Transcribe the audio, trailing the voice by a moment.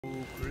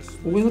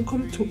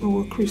Welcome to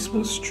our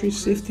Christmas tree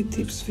safety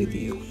tips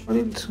video.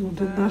 According to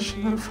the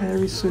National Fire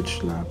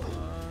Research Lab,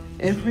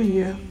 every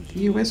year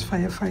US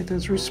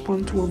firefighters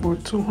respond to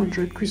about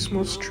 200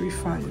 Christmas tree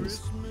fires.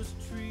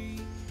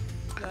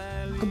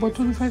 About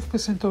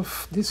 25%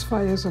 of these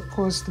fires are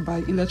caused by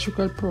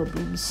electrical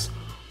problems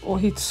or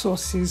heat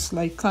sources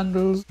like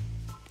candles,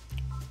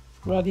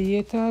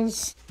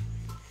 radiators,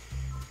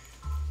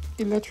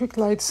 electric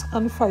lights,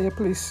 and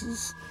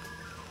fireplaces.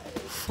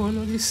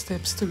 Follow these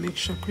steps to make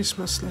sure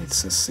Christmas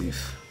lights are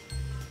safe.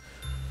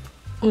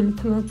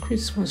 Unplug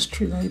Christmas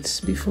tree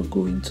lights before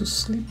going to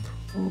sleep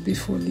or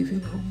before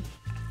leaving home.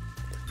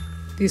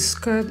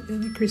 Discard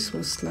any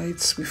Christmas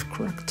lights with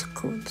cracked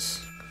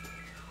cords.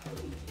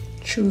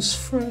 Choose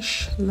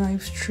fresh,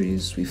 live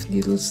trees with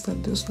needles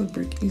that does not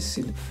break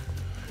easily.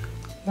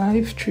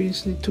 Live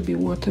trees need to be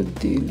watered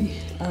daily,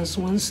 as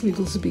once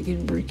needles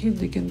begin breaking,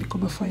 they can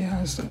become a fire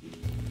hazard.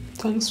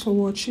 Thanks for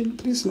watching.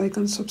 Please like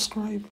and subscribe.